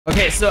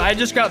Okay, so I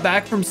just got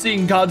back from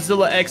seeing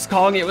Godzilla X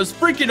Kong. It was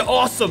freaking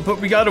awesome, but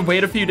we gotta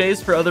wait a few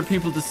days for other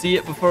people to see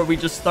it before we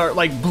just start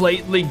like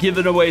blatantly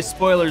giving away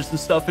spoilers and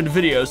stuff in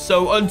videos.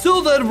 So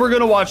until then, we're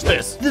gonna watch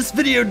this. This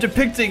video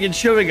depicting and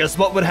showing us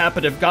what would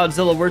happen if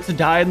Godzilla were to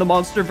die in the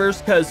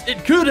MonsterVerse, because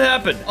it could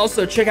happen.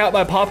 Also, check out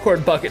my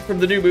popcorn bucket from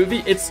the new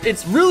movie.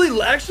 It's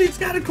really, actually, it's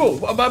kind of cool.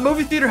 My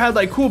movie theater had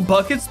like cool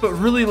buckets, but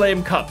really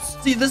lame cups.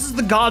 See, this is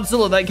the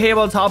Godzilla that came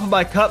on top of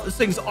my cup. This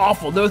thing's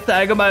awful. No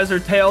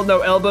Thagomizer tail, no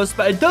elbows,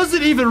 but it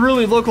doesn't even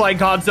really look like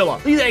Godzilla.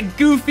 Look at that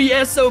goofy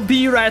SOB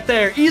right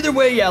there. Either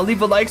way, yeah,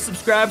 leave a like,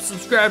 subscribe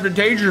to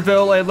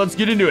Dangerville, and let's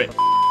get into it.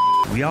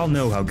 We all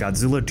know how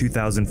Godzilla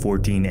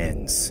 2014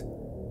 ends.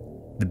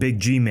 The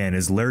big G-Man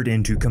is lured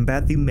in to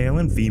combat the male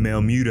and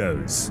female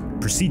Mutos,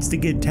 proceeds to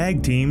get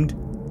tag teamed,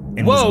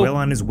 and was well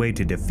on his way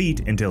to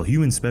defeat until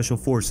human special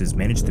forces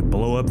managed to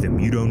blow up the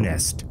Muto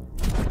nest,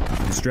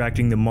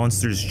 distracting the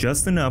monsters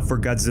just enough for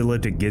Godzilla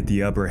to get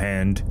the upper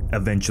hand,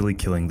 eventually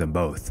killing them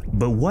both.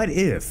 But what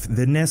if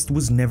the nest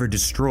was never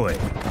destroyed?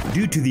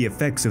 Due to the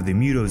effects of the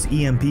Muto's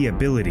EMP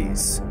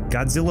abilities,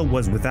 Godzilla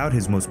was without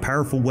his most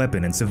powerful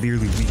weapon and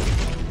severely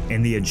weakened,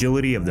 and the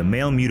agility of the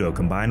male Muto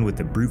combined with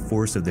the brute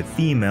force of the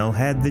female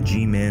had the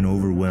G-Man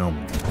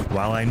overwhelmed.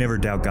 While I never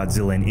doubt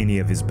Godzilla in any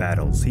of his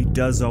battles, he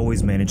does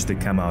always manage to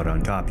come out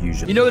on top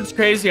usually. You know what's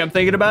crazy I'm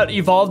thinking about?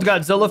 Evolved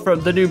Godzilla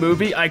from the new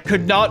movie. I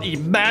could not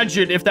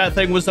imagine if that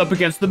thing was up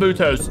against the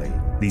Mutos.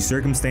 The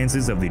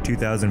circumstances of the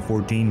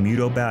 2014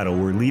 Muto battle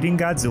were leading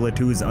Godzilla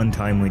to his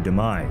untimely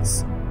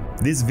demise.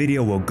 This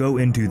video will go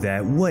into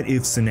that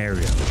what-if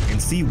scenario and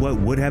see what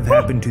would have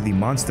happened to the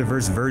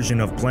MonsterVerse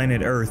version of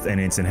planet Earth and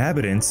its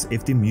inhabitants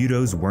if the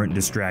Mutos weren't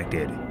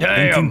distracted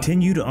and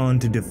continued on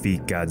to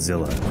defeat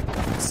Godzilla.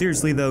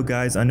 Seriously though,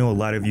 guys, I know a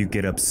lot of you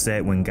get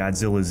upset when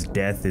Godzilla's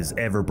death is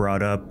ever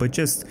brought up, but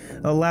just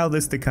allow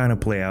this to kind of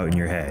play out in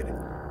your head.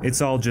 It's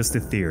all just a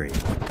theory.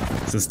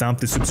 So stomp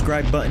the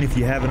subscribe button if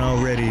you haven't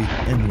already,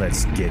 and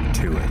let's get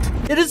to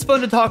it. It is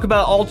fun to talk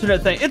about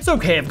alternate things. It's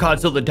okay if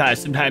Godzilla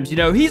dies sometimes, you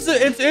know. It's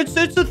a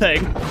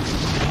thing.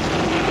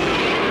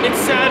 It's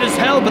sad as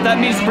hell, but that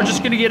means we're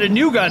just gonna get a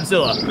new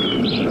Godzilla.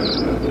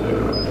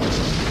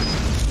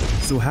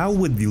 So how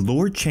would the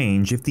lore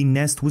change if the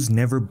nest was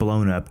never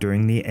blown up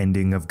during the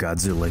ending of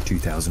Godzilla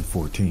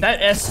 2014?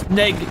 That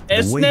egg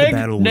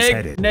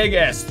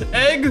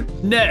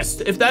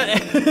nest. If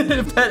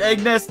that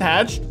egg nest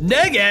hatched,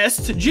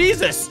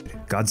 Jesus.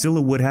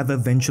 Godzilla would have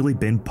eventually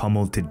been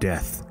pummeled to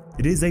death.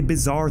 It is a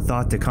bizarre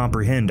thought to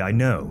comprehend, I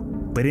know,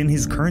 but in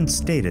his current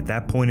state at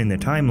that point in the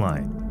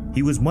timeline,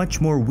 he was much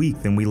more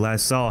weak than we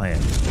last saw him,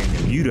 and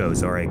the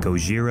Mutos are a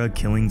Gojira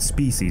killing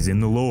species in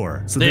the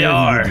lore, so there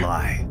he would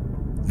lie.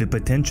 The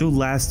potential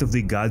last of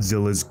the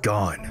Godzilla's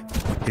gone.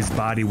 His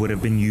body would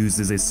have been used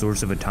as a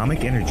source of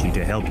atomic energy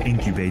to help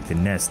incubate the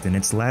nest in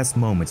its last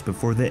moments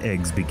before the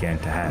eggs began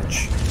to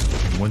hatch.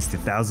 And once the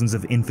thousands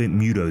of infant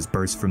Mutos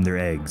burst from their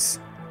eggs,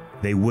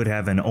 they would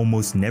have an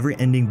almost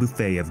never-ending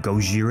buffet of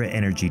Gojira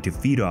energy to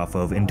feed off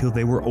of until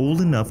they were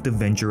old enough to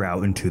venture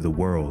out into the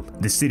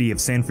world. The city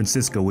of San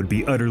Francisco would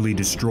be utterly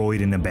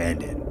destroyed and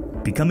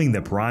abandoned, becoming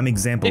the prime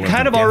example of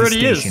the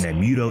devastation a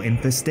Muto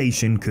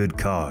infestation could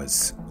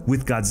cause.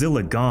 With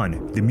Godzilla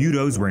gone, the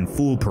Mutos were in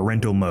full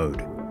parental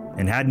mode,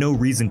 and had no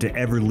reason to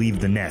ever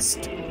leave the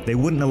nest. They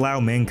wouldn't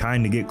allow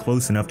mankind to get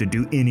close enough to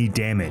do any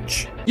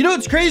damage. You know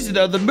what's crazy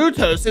though? The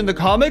Mutos in the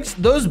comics,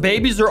 those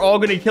babies are all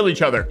gonna kill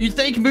each other. You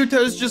think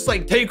Mutos just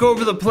like take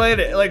over the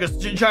planet like a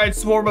giant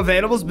swarm of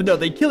animals, but no,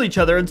 they kill each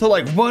other until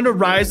like one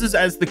arises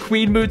as the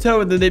queen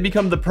Muto and then they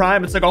become the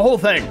prime. It's like a whole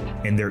thing.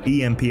 And their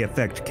EMP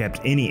effect kept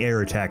any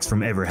air attacks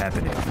from ever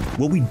happening.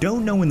 What we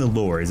don't know in the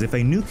lore is if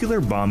a nuclear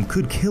bomb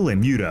could kill a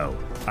Muto.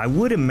 I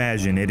would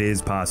imagine it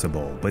is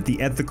possible, but the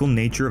ethical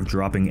nature of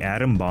dropping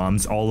atom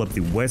bombs all up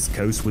the West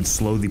Coast would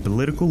slow the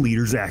political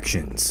leaders'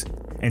 actions.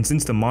 And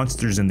since the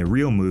monsters in the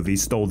real movie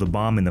stole the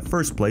bomb in the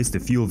first place to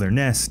fuel their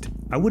nest,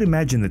 I would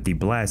imagine that the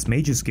blast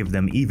may just give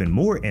them even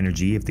more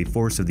energy if the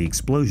force of the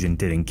explosion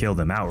didn't kill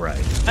them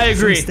outright. I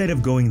agree. So instead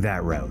of going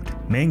that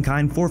route,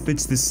 mankind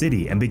forfeits the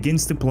city and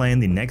begins to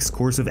plan the next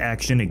course of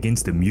action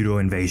against the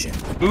Muto invasion.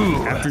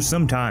 After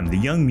some time, the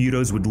young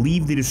Mutos would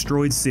leave the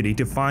destroyed city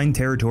to find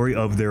territory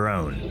of their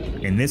own,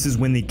 and this is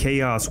when the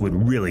chaos would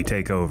really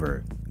take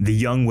over. The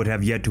young would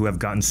have yet to have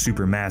gotten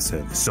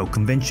supermassive, so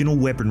conventional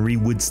weaponry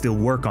would still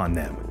work on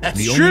them.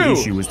 That's true. The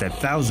only issue was that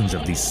thousands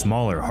of these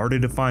smaller, harder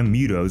to find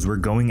Mutos were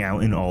going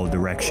out in all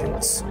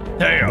directions.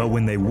 Damn. But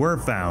when they were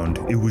found,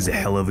 it was a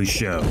hell of a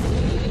show.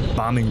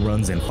 Bombing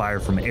runs and fire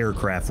from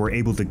aircraft were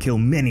able to kill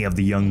many of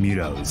the young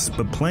Mutos,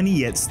 but plenty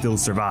yet still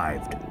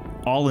survived.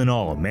 All in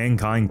all,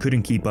 mankind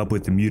couldn't keep up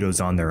with the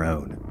Mutos on their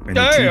own, and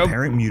the two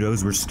parent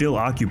Mutos were still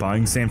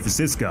occupying San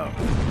Francisco,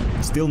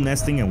 still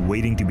nesting and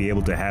waiting to be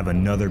able to have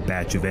another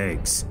batch of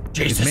eggs.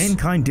 Jesus. If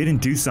mankind didn't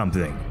do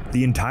something,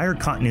 the entire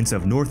continents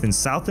of North and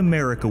South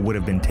America would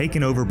have been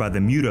taken over by the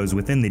Mutos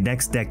within the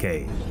next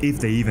decade, if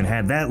they even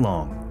had that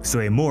long.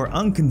 So a more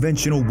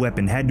unconventional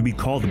weapon had to be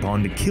called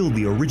upon to kill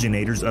the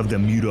originators of the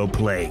Muto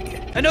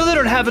Plague. I know they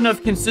don't have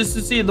enough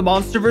consistency in the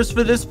MonsterVerse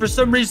for this. For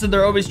some reason,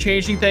 they're always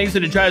changing things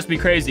and it drives me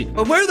crazy.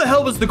 But where the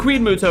hell was the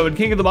Queen Muto in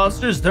King of the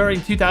Monsters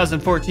during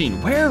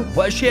 2014? Where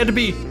was she? Had to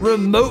be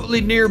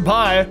remotely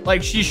nearby,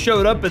 like she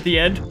showed up at the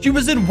end. She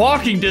was in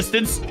walking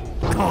distance.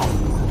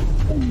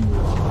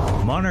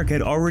 Monarch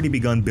had already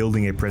begun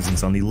building a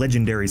presence on the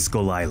legendary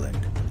Skull Island,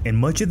 and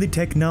much of the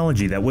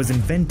technology that was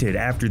invented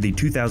after the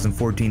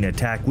 2014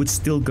 attack would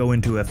still go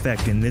into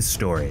effect in this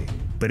story.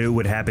 But it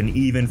would happen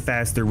even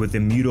faster with the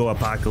Muto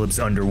apocalypse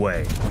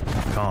underway.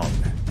 Kong,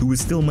 who was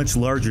still much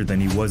larger than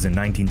he was in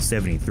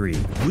 1973,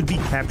 would be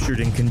captured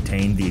and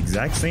contained the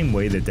exact same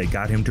way that they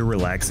got him to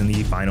relax in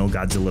the final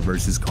Godzilla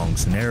vs. Kong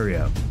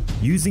scenario.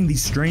 Using the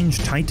strange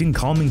Titan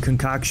calming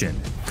concoction,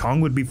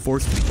 Kong would be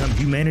forced to become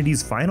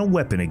humanity's final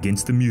weapon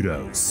against the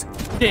Mutos.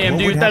 Damn,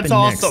 dude, that's awesome.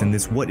 What would happen next in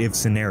this what-if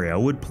scenario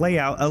would play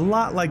out a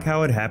lot like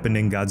how it happened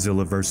in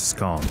Godzilla vs.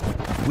 Kong,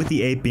 with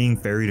the ape being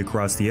ferried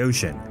across the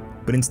ocean.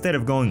 But instead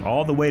of going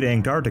all the way to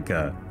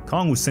Antarctica,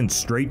 Kong was sent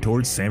straight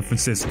towards San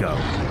Francisco,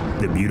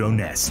 the Muto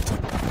Nest.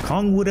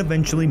 Kong would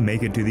eventually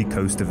make it to the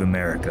coast of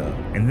America,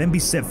 and then be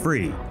set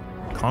free.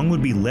 Kong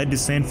would be led to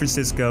San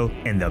Francisco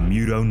and the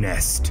Muto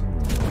Nest.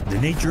 The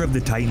nature of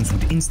the Titans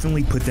would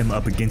instantly put them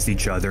up against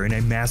each other in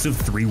a massive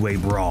three-way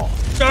brawl.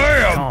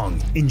 Damn!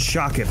 Kong, in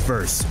shock at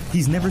first,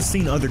 he's never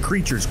seen other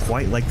creatures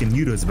quite like the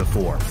Mutos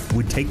before,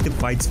 would take the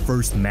fight's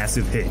first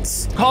massive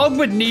hits. Kong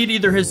would need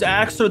either his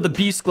axe or the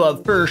beast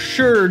glove for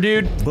sure,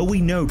 dude. But we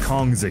know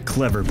Kong's a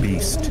clever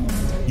beast.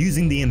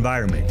 Using the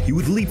environment, he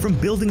would leap from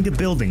building to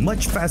building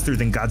much faster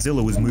than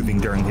Godzilla was moving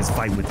during his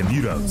fight with the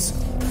Mutos.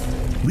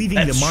 Leaving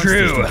the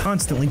monsters to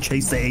constantly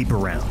chase the ape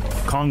around.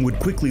 Kong would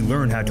quickly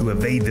learn how to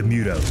evade the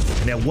Muto,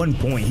 and at one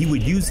point he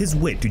would use his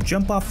wit to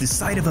jump off the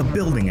side of a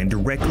building and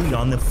directly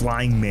on the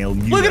flying male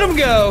Muto. Look at him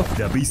go!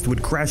 The beast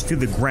would crash to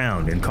the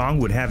ground and Kong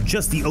would have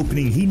just the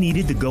opening he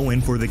needed to go in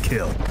for the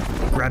kill.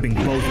 Grabbing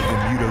both of the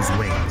Muto's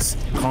wings,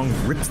 Kong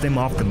rips them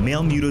off the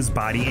male Muto's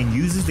body and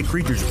uses the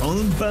creature's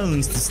own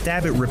bones to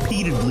stab it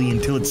repeatedly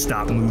until it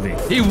stopped moving.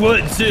 He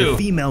would too! The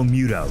female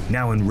Muto,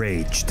 now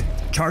enraged,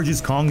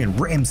 charges Kong and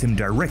rams him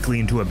directly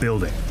into a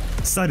building.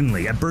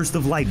 Suddenly, a burst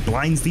of light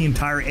blinds the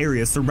entire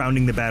area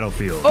surrounding the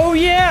battlefield. Oh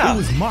yeah! It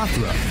was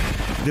Mothra.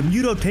 The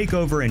Muto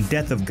takeover and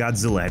death of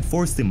Godzilla had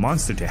forced the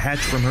monster to hatch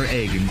from her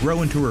egg and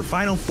grow into her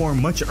final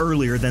form much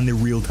earlier than the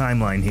real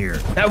timeline here.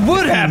 That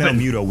would happen!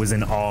 The Muto was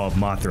in awe of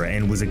Mothra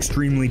and was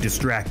extremely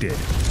distracted.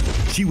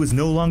 She was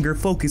no longer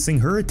focusing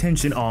her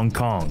attention on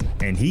Kong,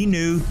 and he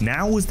knew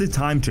now was the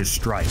time to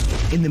strike.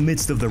 In the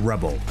midst of the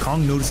rubble,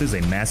 Kong notices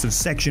a massive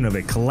section of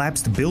a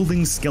collapsed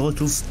building's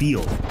skeletal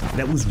steel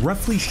that was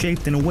roughly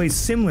shaped in a way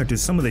similar to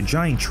some of the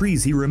giant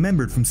trees he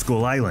remembered from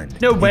Skull Island.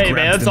 No way,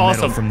 man, that's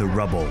awesome. From the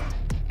rubble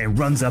and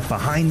runs up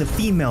behind the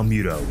female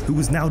Muto, who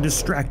was now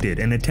distracted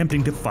and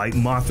attempting to fight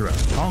Mothra.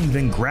 Kong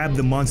then grabbed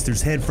the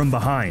monster's head from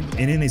behind,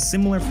 and in a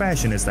similar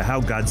fashion as to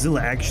how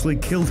Godzilla actually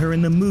killed her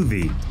in the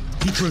movie,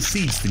 he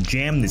proceeds to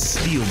jam the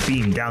steel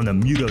beam down the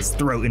Muto's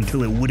throat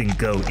until it wouldn't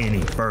go any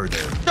further.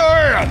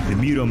 Damn!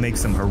 The Muto makes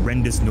some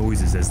horrendous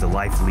noises as the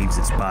life leaves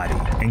its body,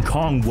 and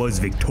Kong was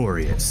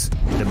victorious.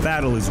 The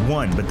battle is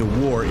won, but the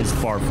war is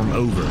far from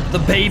over.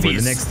 The babies!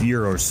 For the next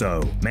year or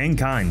so,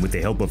 mankind, with the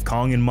help of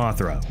Kong and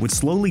Mothra, would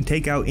slowly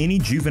take out any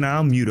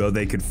juvenile Muto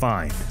they could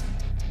find.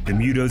 The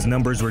Muto's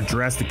numbers were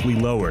drastically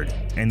lowered,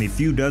 and the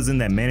few dozen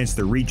that managed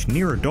to reach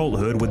near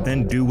adulthood would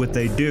then do what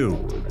they do,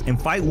 and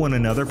fight one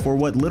another for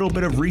what little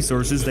bit of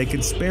resources they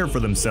could spare for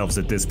themselves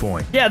at this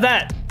point. Yeah,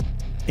 that!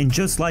 And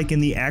just like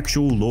in the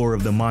actual lore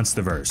of the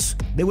MonsterVerse,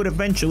 they would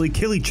eventually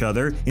kill each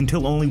other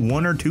until only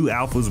one or two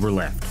alphas were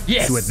left.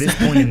 Yes! So at this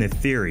point in the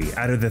theory,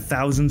 out of the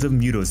thousands of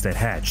Mutos that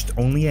hatched,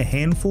 only a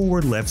handful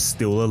were left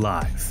still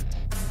alive.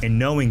 And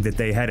knowing that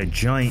they had a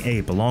giant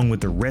ape along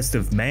with the rest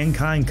of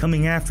mankind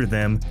coming after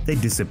them, they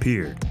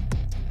disappeared.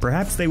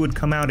 Perhaps they would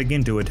come out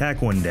again to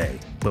attack one day,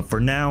 but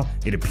for now,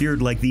 it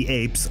appeared like the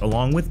apes,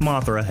 along with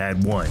Mothra,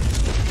 had won.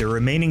 The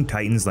remaining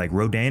titans like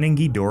Rodan and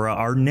Ghidorah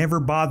are never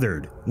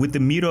bothered. With the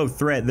Muto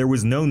threat, there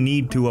was no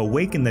need to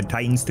awaken the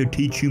titans to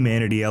teach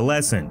humanity a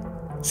lesson.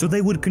 So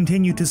they would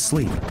continue to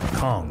sleep.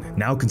 Kong,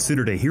 now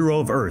considered a hero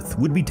of Earth,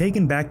 would be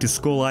taken back to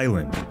Skull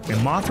Island, and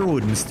Mothra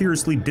would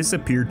mysteriously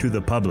disappear to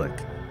the public.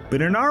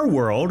 But in our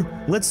world,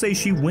 let's say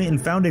she went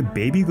and found a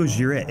baby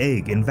Gojira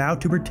egg and vowed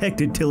to protect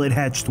it till it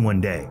hatched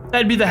one day.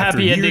 That'd be the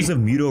happy ending. After years of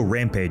Muto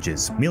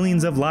rampages,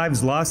 millions of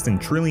lives lost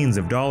and trillions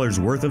of dollars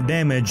worth of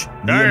damage,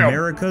 the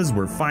Americas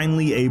were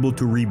finally able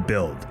to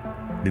rebuild.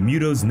 The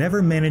Mutos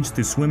never managed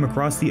to swim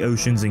across the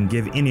oceans and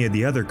give any of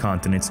the other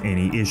continents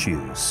any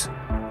issues.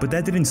 But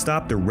that didn't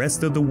stop the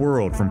rest of the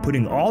world from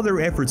putting all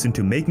their efforts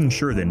into making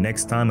sure that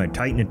next time a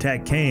Titan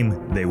attack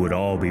came, they would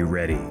all be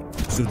ready.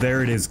 So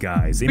there it is,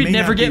 guys. It We'd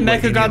never get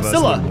Mecha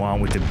Godzilla.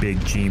 Want with the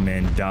big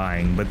G-Man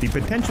dying, but the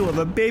potential of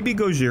a baby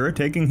Gojira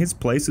taking his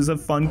place is a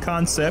fun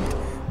concept.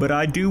 But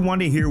I do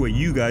want to hear what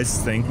you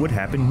guys think would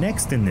happen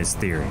next in this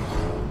theory.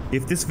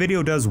 If this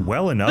video does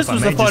well enough, I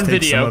may just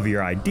take some of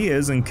your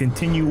ideas and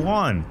continue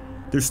on.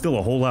 There's still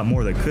a whole lot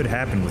more that could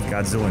happen with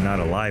Godzilla not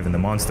alive in the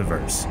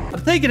MonsterVerse. I'm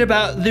thinking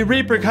about the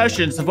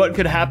repercussions of what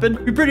could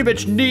happen. We pretty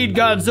much need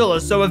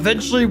Godzilla, so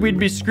eventually we'd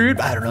be screwed.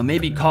 I don't know,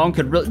 maybe Kong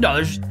could really...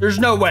 No, there's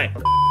no way.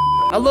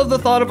 I love the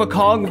thought of a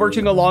Kong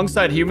working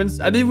alongside humans.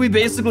 I mean, we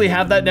basically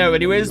have that now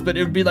anyways, but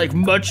it would be like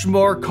much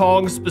more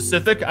Kong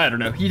specific. I don't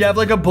know. He'd have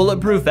like a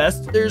bulletproof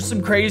vest. There's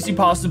some crazy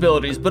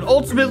possibilities, but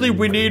ultimately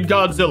we need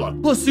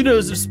Godzilla. Plus, who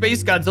knows if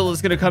Space Godzilla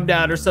is gonna come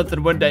down or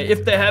something one day.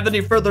 If they have any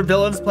further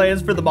villains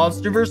plans for the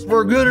MonsterVerse,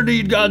 we're gonna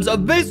need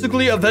Godzilla.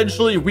 Basically,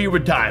 eventually we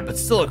would die, but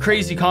still a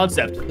crazy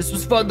concept. This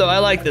was fun though. I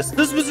like this.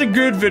 This was a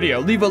good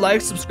video. Leave a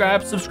like,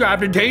 subscribe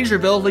to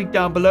Dangerville, link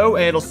down below,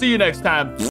 and I'll see you next time.